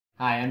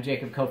Hi, I'm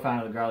Jacob,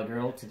 co-founder of the Growler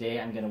Girdle. Today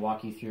I'm going to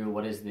walk you through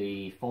what is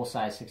the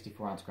full-size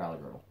 64-ounce Growler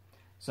Girdle.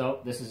 So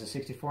this is a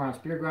 64-ounce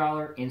beer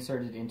growler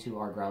inserted into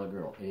our Growler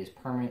Girdle. It is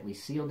permanently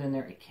sealed in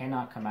there. It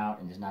cannot come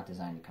out and is not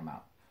designed to come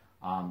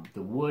out.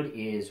 The wood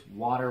is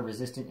water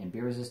resistant and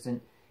beer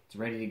resistant. It's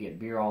ready to get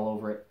beer all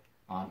over it.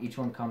 Each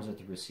one comes with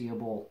a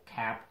resealable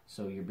cap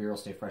so your beer will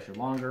stay fresher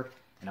longer.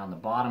 And on the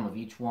bottom of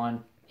each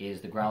one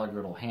is the Growler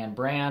Girdle hand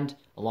brand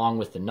along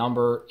with the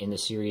number in the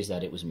series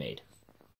that it was made.